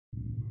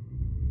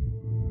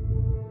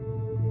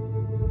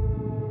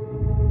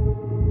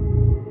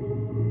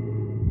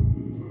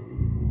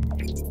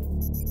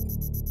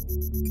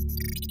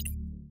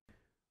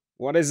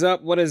What is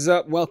up? What is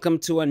up? Welcome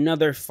to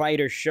another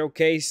fighter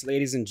showcase,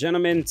 ladies and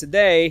gentlemen.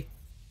 Today,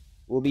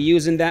 we'll be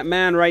using that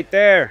man right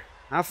there,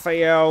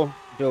 Rafael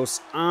dos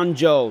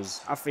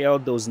Anjos, Rafael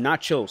dos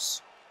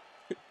Nachos.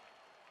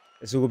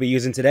 That's who we'll be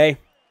using today.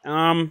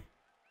 Let's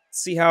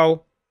see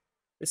how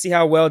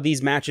well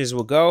these matches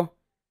will go.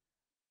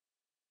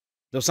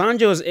 Dos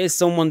Anjos is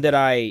someone that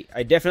I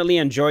definitely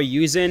enjoy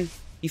using.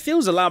 He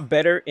feels a lot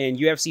better in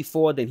UFC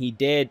 4 than he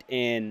did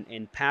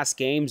in past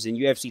games in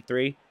UFC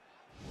 3.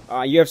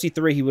 UFC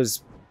 3, he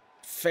was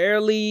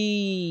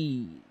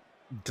fairly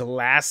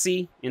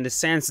glassy in the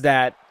sense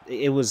that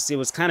it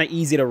was kind of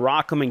easy to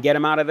rock him and get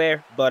him out of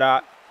there.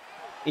 But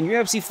in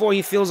UFC 4,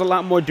 he feels a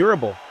lot more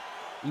durable.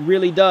 He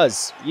really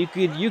does. You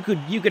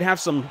could have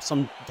some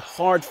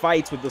hard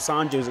fights with Dos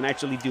Anjos and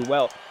actually do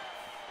well.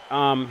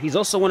 He's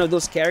also one of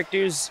those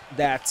characters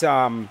that,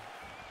 and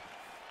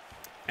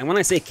when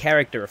I say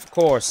character, of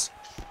course,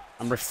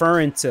 I'm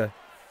referring to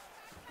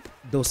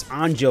Dos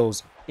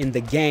Anjos in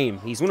the game.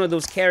 He's one of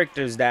those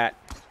characters that...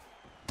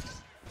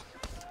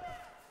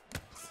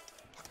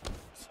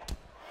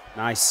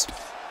 Nice.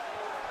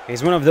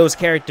 He's one of those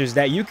characters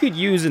that you could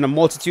use in a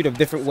multitude of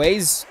different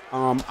ways.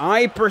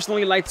 I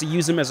personally like to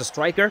use him as a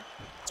striker.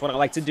 That's what I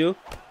like to do.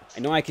 I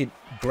know I could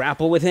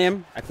grapple with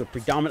him. I could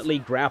predominantly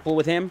grapple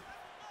with him.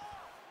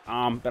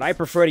 But I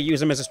prefer to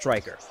use him as a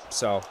striker.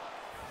 So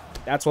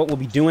that's what we'll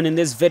be doing in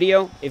this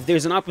video. If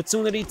there's an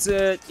opportunity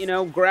to, you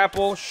know,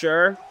 grapple,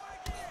 sure.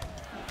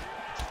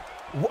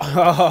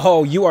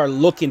 Whoa, you are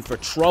looking for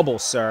trouble,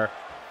 sir.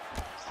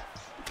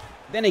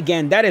 Then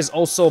again, that is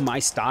also my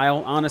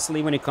style,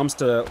 honestly, when it comes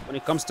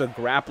to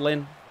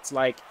grappling. It's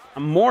like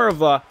I'm more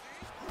of a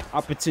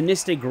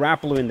opportunistic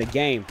grappler in the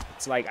game.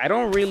 It's like I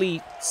don't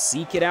really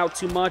seek it out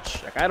too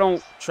much. Like I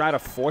don't try to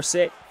force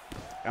it.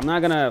 I'm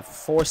not gonna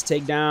force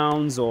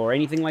takedowns or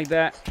anything like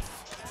that.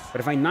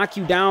 But if I knock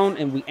you down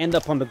and we end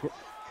up on the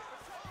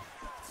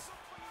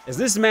Is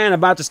this man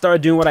about to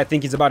start doing what I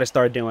think he's about to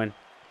start doing?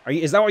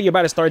 Is that what you're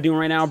about to start doing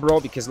right now, bro?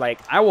 Because, like,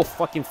 I will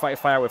fucking fight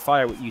fire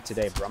with you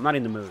today, bro. I'm not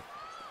in the mood.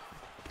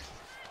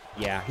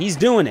 Yeah, he's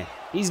doing it.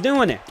 He's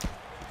doing it.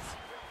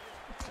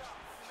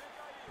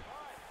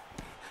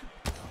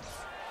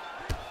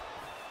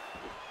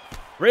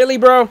 Really,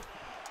 bro?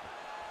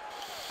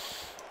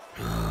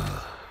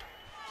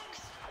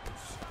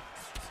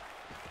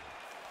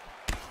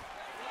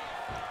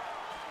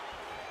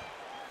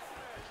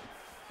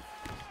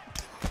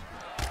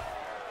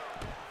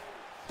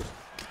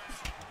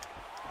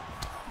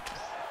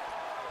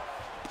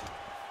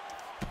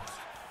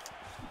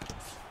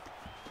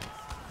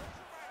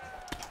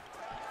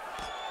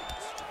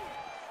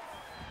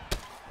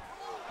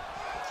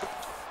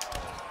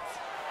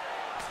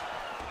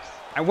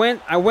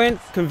 I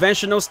went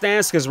conventional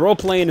stance because role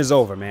playing is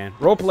over, man.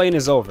 Role playing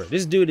is over.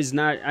 This dude is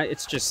not.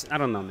 It's just I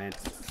don't know, man.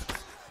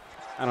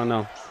 I don't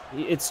know.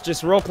 It's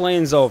just role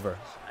playing's over.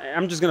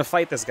 I'm just gonna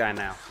fight this guy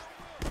now.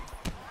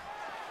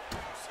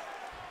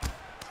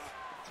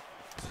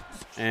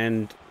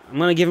 And I'm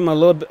gonna give him a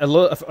little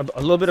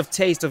bit of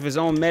taste of his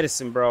own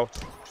medicine, bro.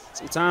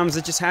 Sometimes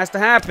it just has to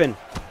happen.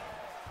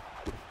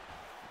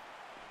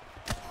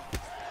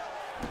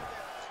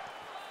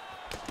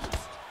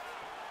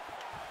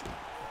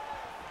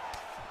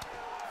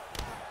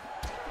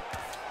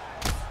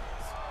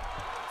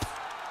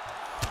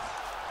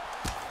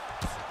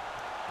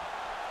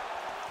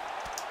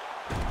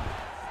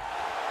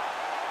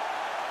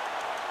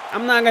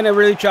 I'm not gonna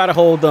really try to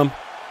hold them.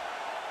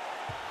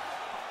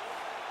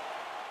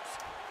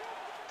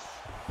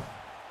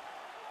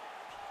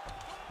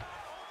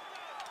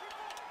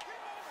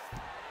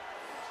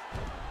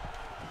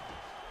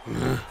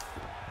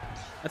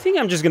 I think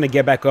I'm just gonna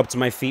get back up to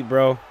my feet,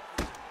 bro.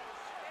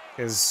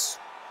 Because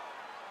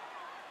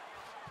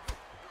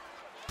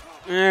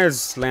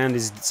just land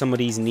some of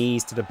these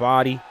knees to the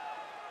body.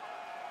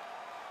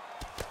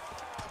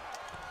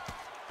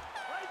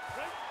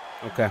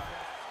 Okay.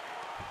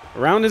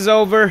 Round is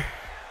over.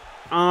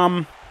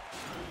 In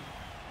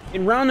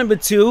round number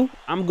 2,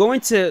 I'm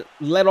going to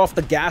let off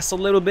the gas a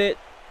little bit,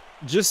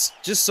 just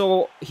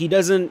so he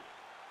doesn't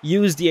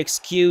use the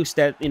excuse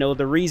that, you know,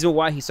 the reason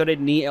why he started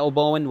knee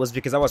elbowing was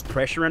because I was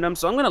pressuring him.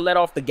 So I'm gonna let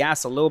off the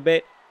gas a little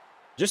bit,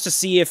 just to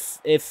see if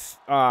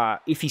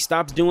he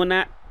stops doing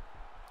that.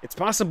 It's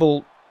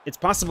possible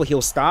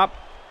he'll stop.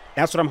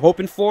 That's what I'm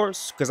hoping for,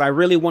 because I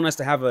really want us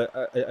to have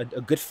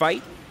a good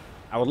fight.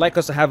 I would like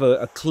us to have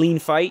a clean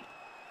fight.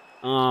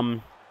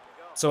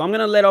 So I'm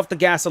gonna let off the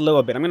gas a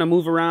little bit. I'm gonna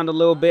move around a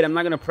little bit. I'm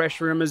not gonna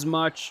pressure him as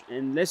much,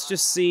 and let's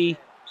just see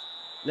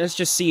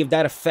if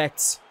that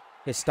affects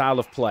his style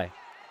of play.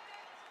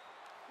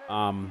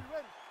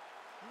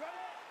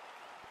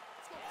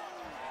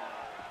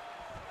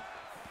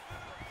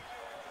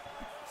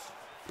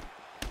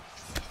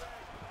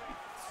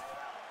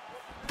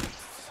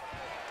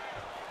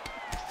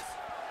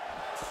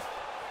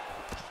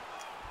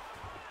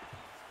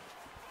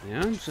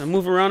 Yeah, so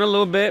move around a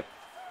little bit.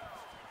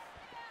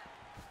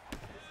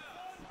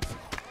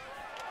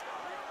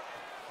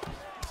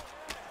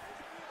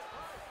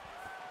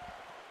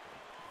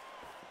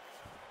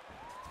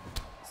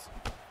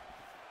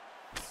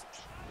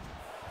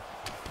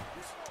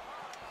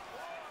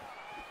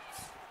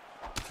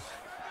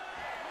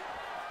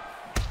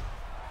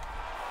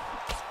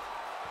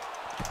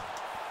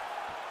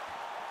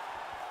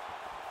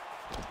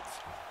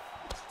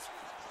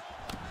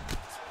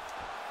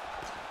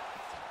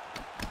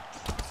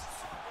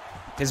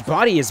 His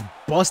body is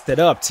busted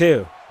up,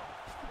 too.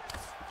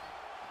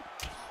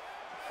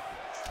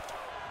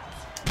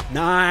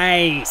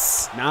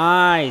 Nice.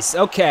 Nice.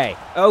 Okay.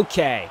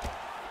 Okay.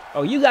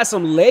 Oh, you got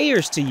some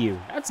layers to you.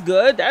 That's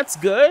good. That's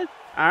good.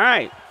 All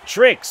right.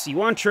 Tricks. You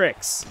want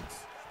tricks.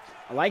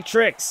 I like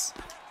tricks.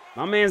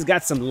 My man's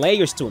got some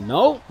layers to him.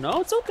 No,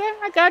 no, it's okay.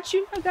 I got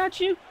you. I got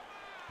you.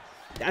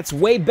 That's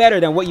way better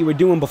than what you were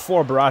doing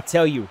before, bro. I'll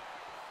tell you.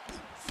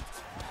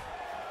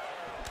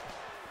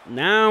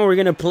 Now we're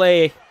going to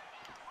play...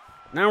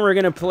 Now we're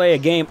going to play a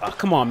game. Oh,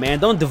 come on, man.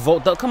 Don't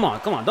devote... Come on,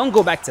 come on. Don't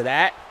go back to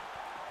that.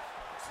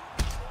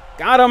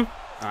 Got him.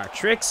 All right,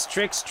 tricks,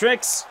 tricks,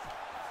 tricks.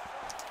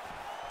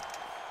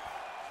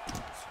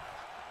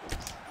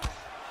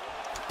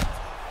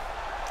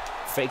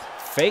 Fake,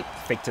 fake,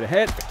 fake to the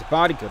head, fake to the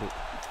body. Go to...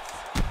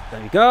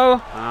 There you go.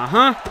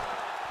 Uh-huh.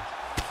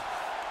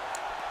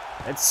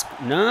 It's...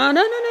 No, no,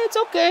 no, no. It's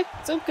okay.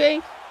 It's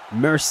okay.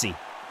 Mercy.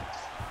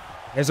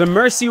 There's a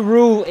mercy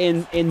rule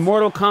in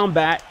Mortal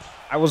Kombat.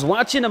 I was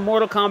watching a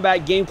Mortal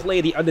Kombat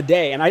gameplay the other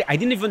day, and I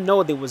didn't even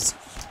know there was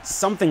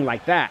something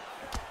like that.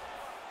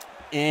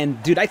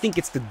 And, dude, I think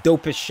it's the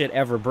dopest shit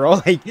ever,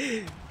 bro. Like,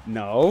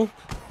 no.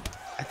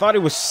 I thought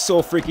it was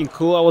so freaking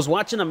cool. I was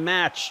watching a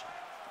match.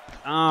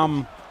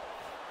 I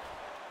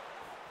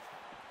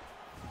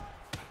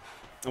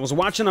was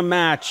watching a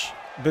match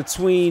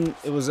between,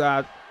 it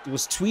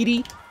was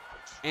Tweety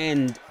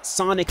and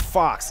Sonic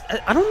Fox.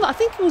 I don't know, I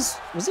think it was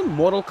it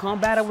Mortal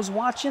Kombat I was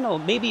watching? Or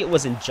maybe it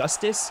was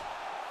Injustice?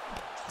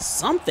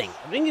 Something.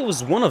 I think it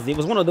was one of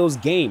those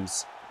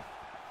games.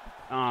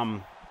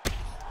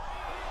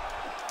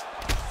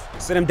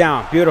 Sit him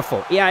down.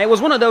 Beautiful. Yeah, it was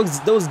one of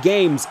those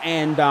games,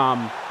 and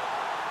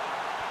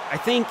I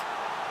think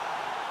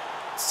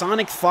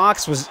Sonic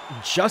Fox was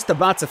just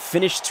about to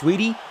finish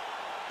Tweety,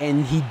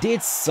 and he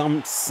did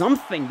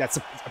something that's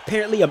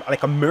apparently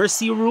like a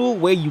mercy rule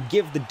where you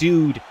give the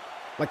dude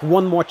like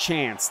one more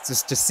chance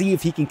to see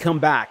if he can come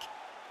back,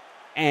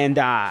 and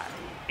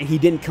he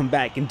didn't come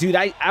back. And dude,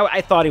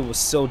 I thought it was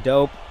so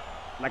dope.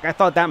 Like, I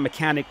thought that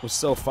mechanic was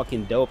so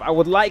fucking dope. I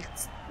would like...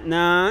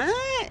 Nah,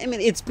 I mean,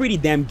 it's pretty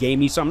damn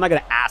gamey, so I'm not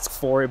gonna ask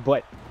for it,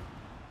 but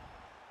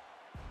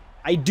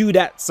I do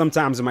that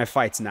sometimes in my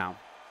fights now.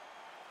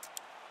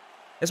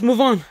 Let's move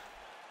on.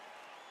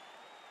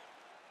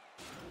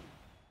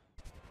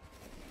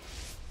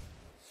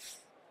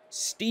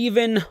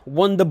 Stephen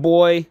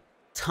Wonderboy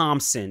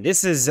Thompson.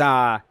 This is,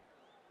 I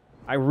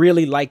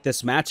really like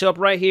this matchup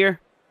right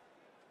here.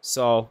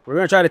 So, we're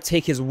going to try to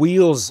take his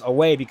wheels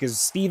away because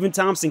Stephen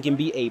Thompson can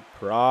be a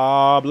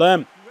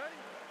problem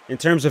in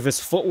terms of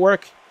his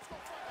footwork.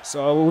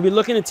 So, we'll be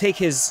looking to take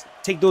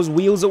those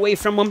wheels away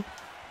from him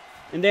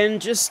and then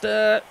just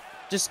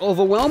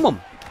overwhelm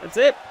him. That's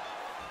it.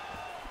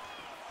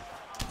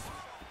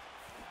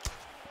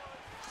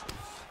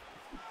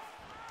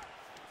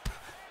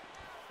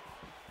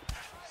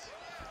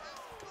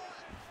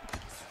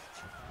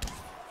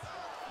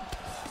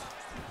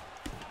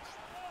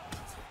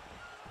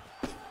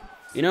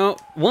 You know,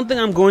 one thing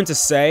I'm going to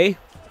say,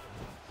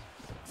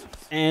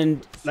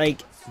 and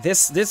like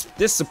this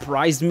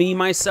surprised me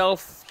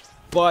myself,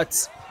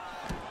 but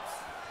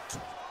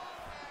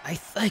I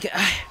think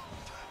I'm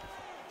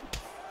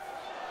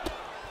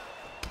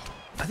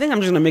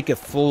just gonna make a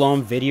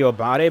full-on video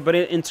about it. But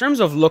in terms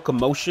of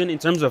locomotion, in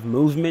terms of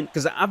movement,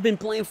 because I've been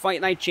playing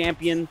Fight Night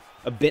Champion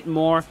a bit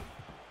more.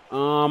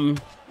 I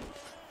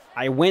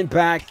went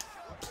back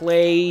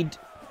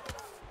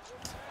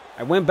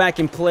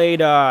and played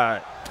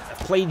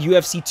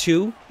UFC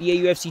 2,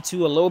 EA UFC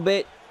 2 a little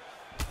bit,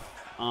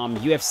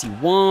 UFC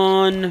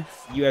 1,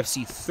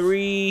 UFC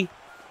 3,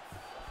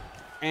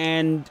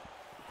 and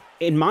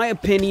in my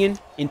opinion,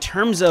 in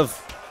terms of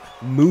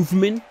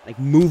movement, like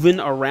moving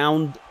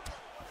around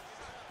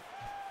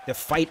the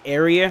fight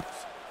area,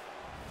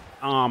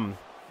 I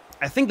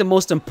think the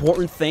most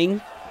important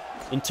thing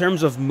in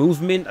terms of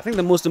movement, I think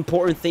the most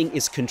important thing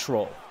is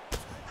control.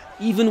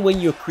 Even when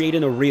you're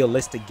creating a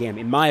realistic game,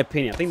 in my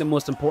opinion, I think the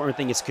most important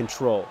thing is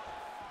control.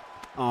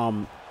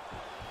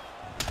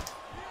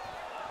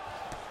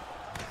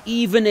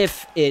 Even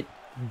if it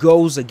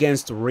goes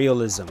against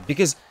realism,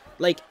 because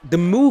like the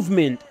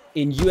movement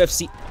in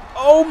UFC,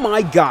 oh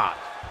my god,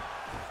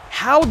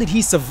 how did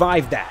he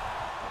survive that?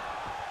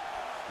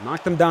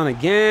 Knocked him down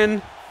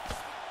again.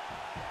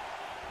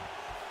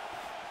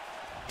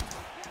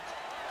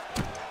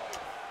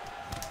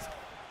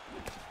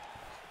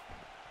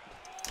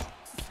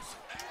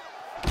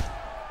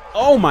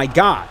 Oh my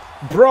god,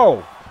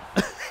 bro.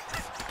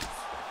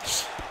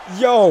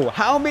 Yo,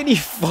 how many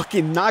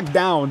fucking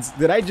knockdowns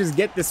did I just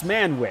get this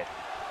man with?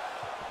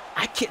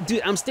 I can't,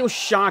 dude, I'm still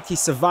shocked he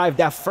survived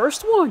that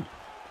first one.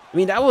 I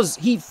mean, that was,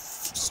 he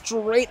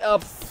straight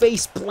up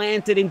face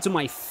planted into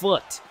my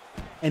foot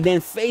and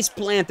then face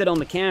planted on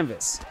the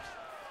canvas.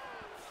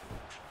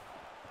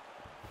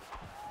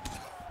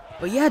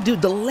 But yeah,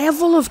 dude, the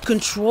level of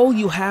control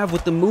you have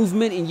with the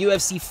movement in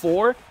UFC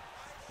 4,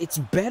 it's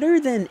better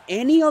than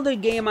any other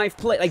game I've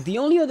played. Like, the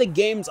only other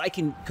games I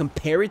can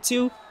compare it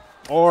to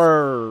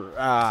or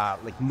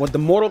like the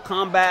Mortal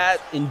Kombat,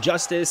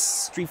 Injustice,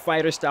 Street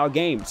Fighter style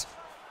games.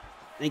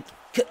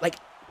 Like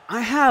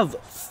I have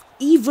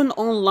even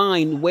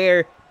online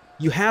where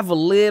you have a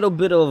little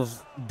bit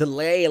of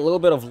delay, a little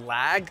bit of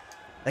lag.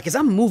 Like as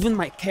I'm moving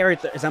my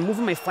character, as I'm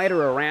moving my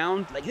fighter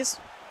around, like this,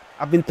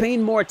 I've been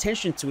paying more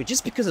attention to it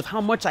just because of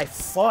how much I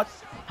fight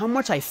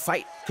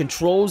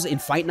controls in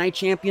Fight Night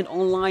Champion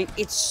online.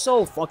 It's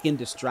so fucking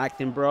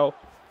distracting, bro.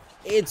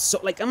 It's so,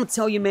 like, I'm gonna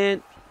tell you,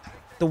 man,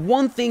 the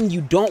one thing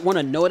you don't want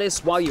to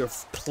notice while you're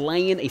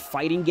playing a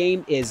fighting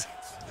game is,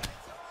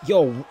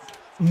 yo,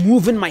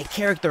 moving my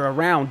character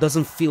around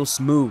doesn't feel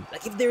smooth.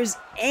 Like, if there's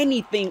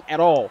anything at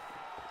all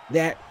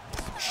that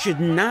should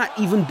not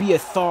even be a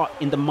thought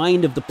in the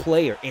mind of the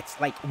player, it's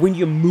like when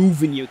you're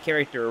moving your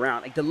character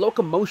around. Like, the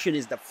locomotion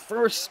is the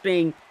first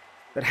thing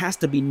that has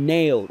to be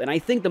nailed. And I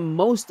think the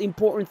most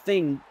important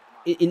thing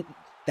that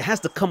has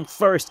to come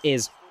first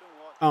is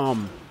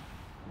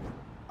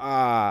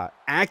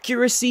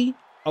accuracy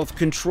of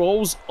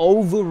controls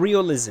over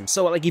realism.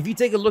 So like if you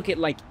take a look at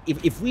like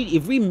if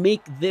we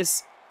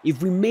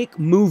make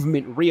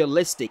movement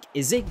realistic,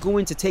 is it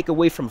going to take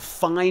away from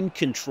fine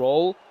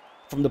control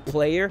from the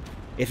player?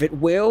 If it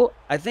will,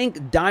 I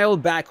think dial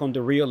back on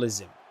the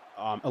realism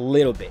a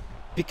little bit,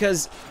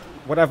 because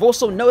what I've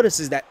also noticed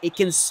is that it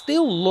can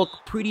still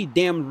look pretty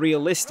damn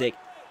realistic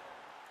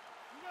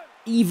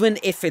even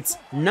if it's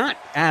not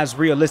as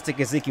realistic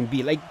as it can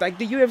be. Like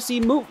the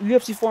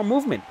UFC 4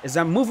 movement. As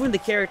I'm moving the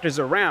characters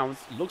around,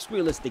 it looks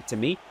realistic to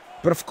me.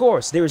 But of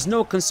course, there is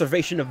no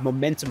conservation of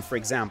momentum, for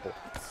example.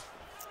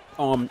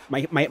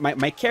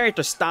 My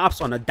character stops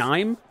on a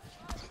dime.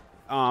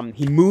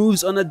 He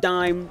moves on a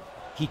dime.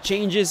 He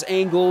changes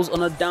angles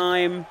on a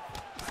dime.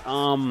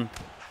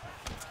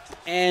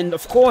 And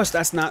of course,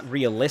 that's not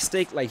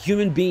realistic. Like,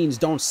 human beings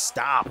don't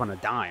stop on a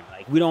dime.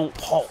 Like, we don't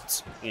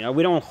halt. You know,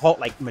 we don't halt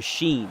like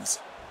machines.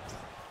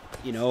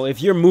 You know, if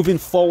you're moving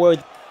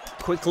forward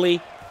quickly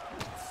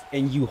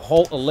and you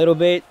halt a little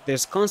bit,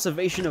 there's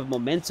conservation of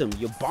momentum.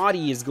 Your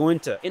body is going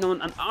to, you know,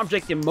 an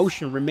object in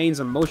motion remains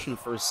in motion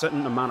for a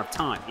certain amount of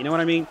time. You know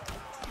what I mean?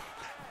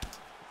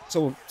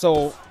 So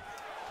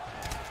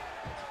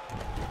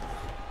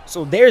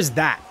there's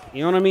that.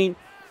 You know what I mean?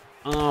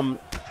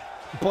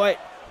 But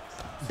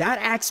that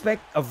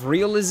aspect of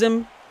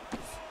realism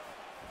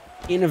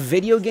in a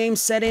video game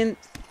setting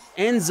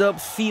ends up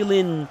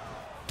feeling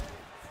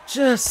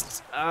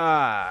just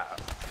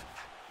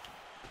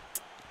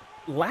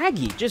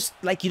laggy. Just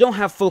like you don't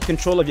have full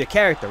control of your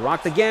character.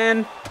 Rocked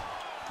again.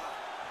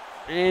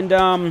 And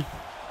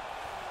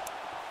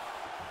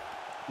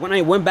when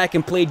I went back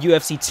and played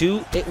UFC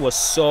 2, it was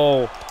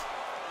so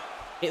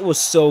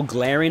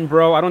glaring,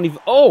 bro. I don't even...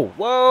 Oh,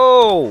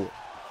 whoa!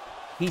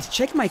 He's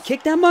checked my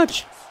kick that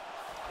much?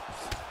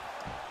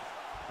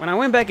 When I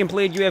went back and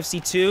played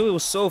UFC 2, it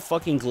was so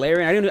fucking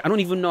glaring. I don't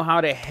even know how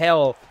the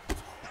hell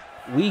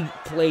we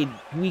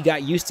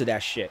got used to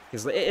that shit.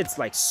 Because it's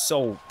like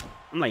so...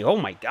 I'm like, oh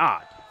my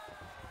god.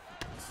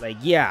 Like,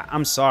 yeah,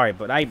 I'm sorry,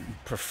 but I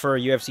prefer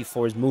UFC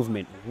 4's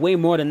movement way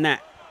more than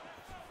that.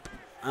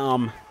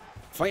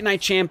 Fight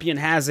Night Champion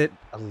has it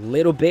a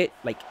little bit.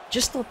 Like,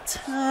 just a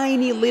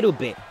tiny little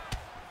bit.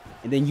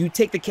 And then you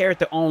take the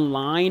character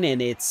online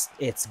and it's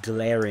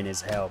glaring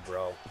as hell,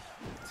 bro.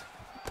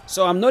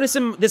 So I'm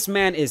noticing this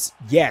man is,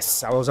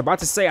 yes, I was about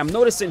to say, I'm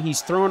noticing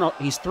he's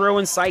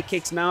throwing side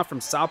kicks now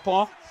from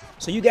southpaw.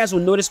 So you guys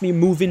will notice me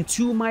moving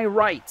to my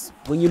right.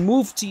 When I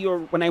move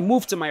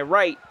to my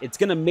right, it's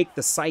gonna make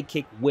the side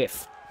kick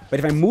whiff. But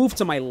if I move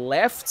to my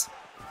left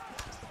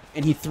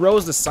and he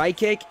throws the side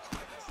kick,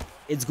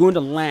 it's going to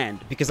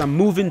land because I'm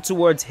moving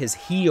towards his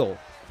heel.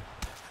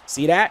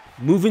 See that?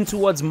 Moving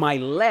towards my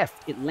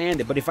left, it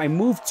landed. But if I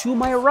move to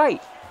my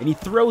right and he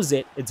throws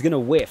it, it's gonna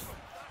whiff.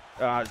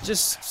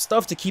 Just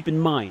stuff to keep in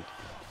mind.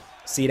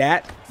 See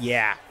that?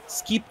 Yeah.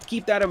 Just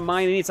keep that in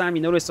mind. Anytime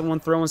you notice someone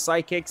throwing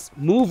side kicks,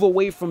 move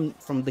away from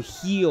the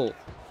heel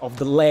of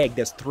the leg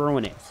that's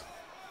throwing it.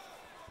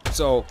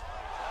 So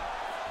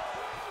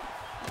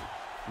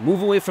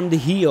move away from the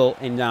heel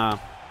and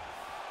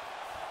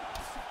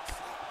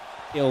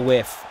it'll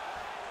whiff.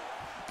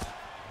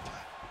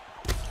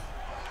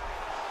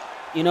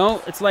 You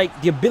know, it's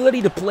like the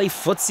ability to play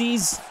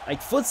footsies.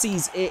 Like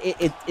footsies,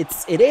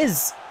 it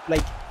is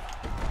like,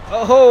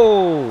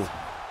 oh,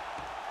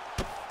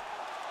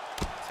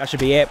 that should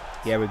be it.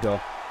 There we go.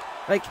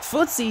 Like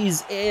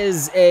footsies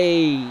is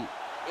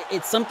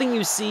it's something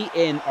you see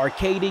in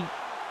arcadey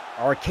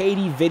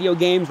video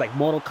games like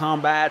Mortal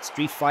Kombat,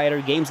 Street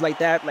Fighter, games like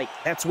that. Like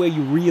that's where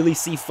you really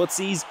see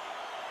footsies.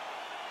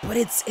 But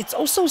it's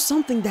also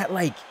something that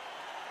like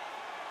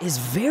is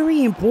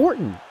very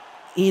important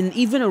in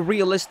even a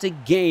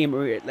realistic game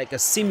or like a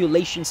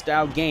simulation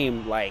style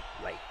game, like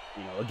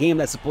you know, a game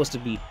that's supposed to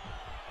be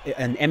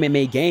an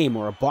MMA game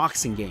or a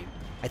boxing game.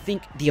 I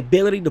think the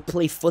ability to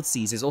play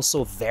footsies is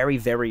also very,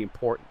 very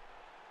important.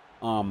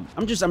 I'm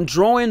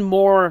drawing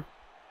more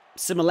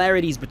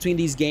similarities between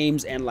these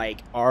games and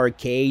like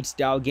arcade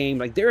style game.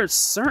 Like there are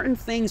certain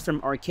things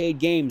from arcade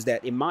games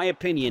that, in my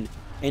opinion,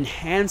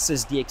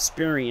 enhances the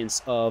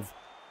experience of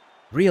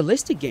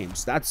realistic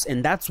games.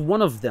 That's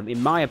one of them,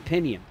 in my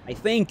opinion. I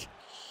think.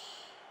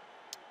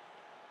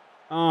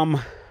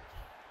 But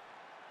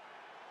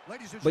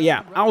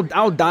yeah,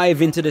 I'll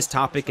dive into this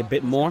topic a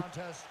bit more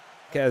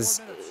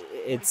because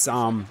it's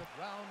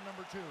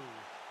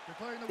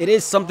it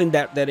is something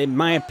that in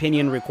my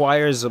opinion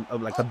requires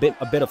like a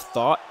bit of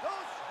thought.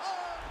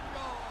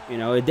 You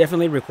know, it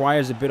definitely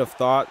requires a bit of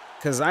thought,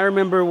 because I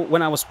remember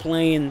when I was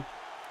playing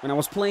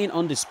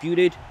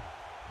Undisputed,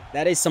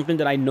 that is something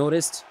that I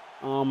noticed.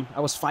 I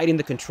was fighting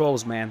the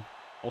controls, man.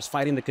 I was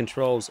fighting the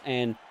controls,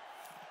 and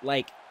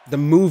like the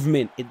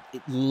movement, it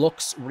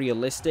looks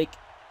realistic.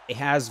 It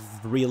has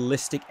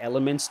realistic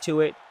elements to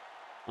it.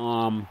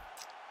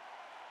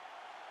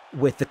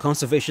 With the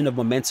conservation of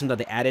momentum that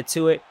they added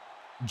to it,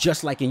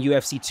 just like in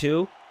UFC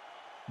 2,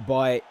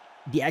 but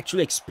the actual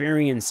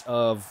experience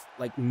of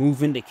like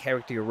moving the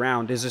character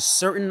around, there's a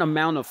certain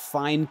amount of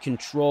fine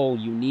control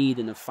you need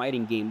in a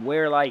fighting game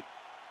where like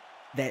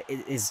that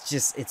is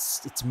just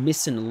it's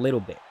missing a little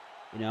bit,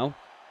 you know.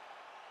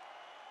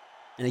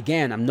 And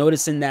again, I'm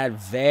noticing that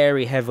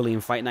very heavily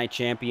in Fight Night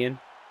Champion.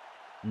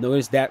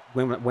 Noticed that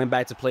when I went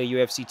back to play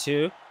UFC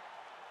 2.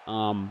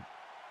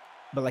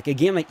 But like a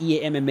game like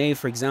EA MMA,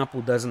 for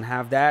example, doesn't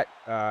have that.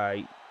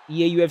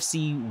 EA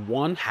UFC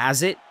 1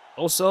 has it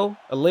also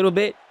a little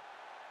bit.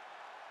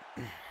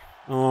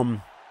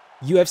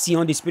 UFC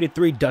Undisputed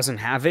 3 doesn't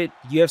have it.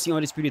 UFC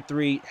Undisputed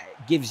 3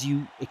 gives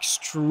you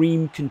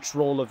extreme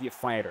control of your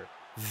fighter.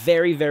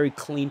 Very, very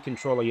clean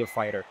control of your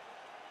fighter.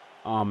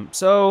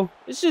 So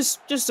it's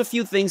just a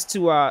few things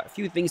to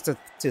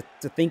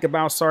think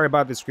about. Sorry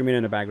about the screaming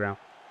in the background.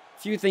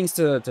 A few things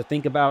to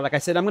think about. Like I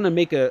said, I'm gonna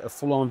make a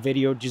full-on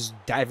video just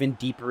diving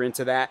deeper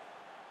into that.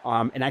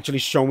 And actually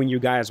showing you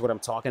guys what I'm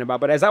talking about.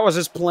 But as I was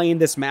just playing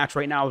this match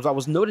right now, I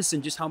was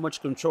noticing just how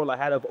much control I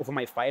had over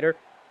my fighter.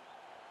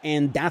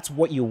 And that's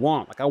what you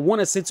want. Like, I want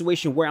a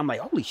situation where I'm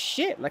like, holy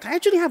shit, like, I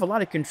actually have a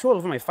lot of control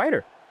over my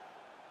fighter.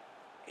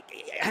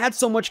 I had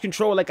so much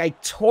control, like, I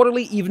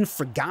totally even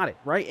forgot it,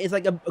 right? It's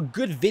like a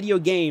good video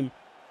game,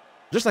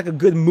 just like a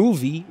good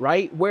movie,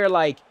 right? Where,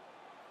 like,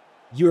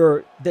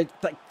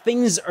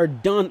 things are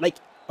done, like,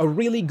 a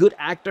really good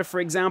actor, for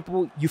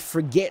example, you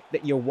forget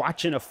that you're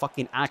watching a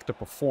fucking actor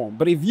perform.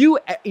 But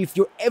if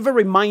you're ever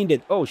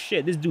reminded, oh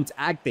shit, this dude's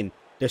acting,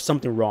 there's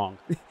something wrong.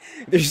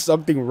 There's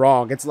something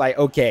wrong. It's like,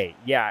 okay,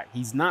 yeah,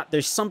 he's not.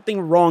 There's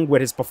something wrong with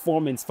his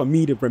performance for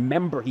me to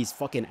remember he's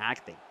fucking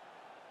acting.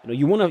 You know,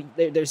 you want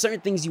to. There's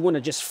certain things you want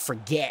to just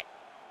forget,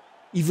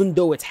 even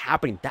though it's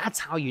happening. That's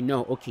how you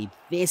know. Okay,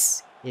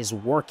 this is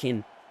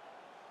working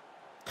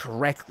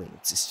correctly.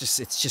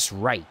 It's just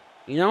right.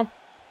 You know.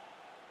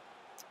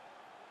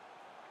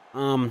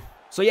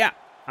 So yeah,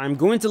 I'm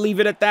going to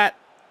leave it at that.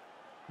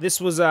 This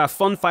was a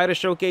fun fighter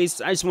showcase.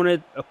 I just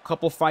wanted a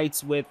couple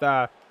fights with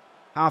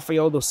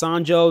Rafael dos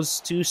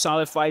Anjos. 2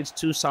 solid fights,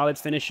 2 solid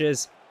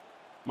finishes.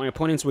 My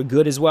opponents were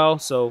good as well,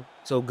 so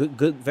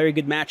good, very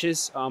good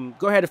matches.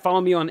 Go ahead and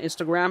follow me on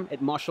Instagram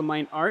at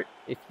MartialMindArt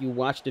if you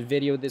watched the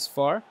video this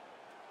far,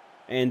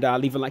 and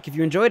leave a like if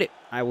you enjoyed it.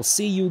 I will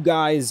see you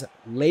guys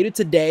later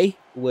today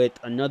with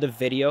another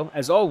video.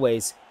 As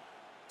always,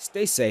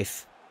 stay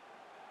safe.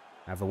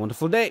 Have a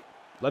wonderful day.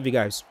 Love you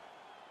guys.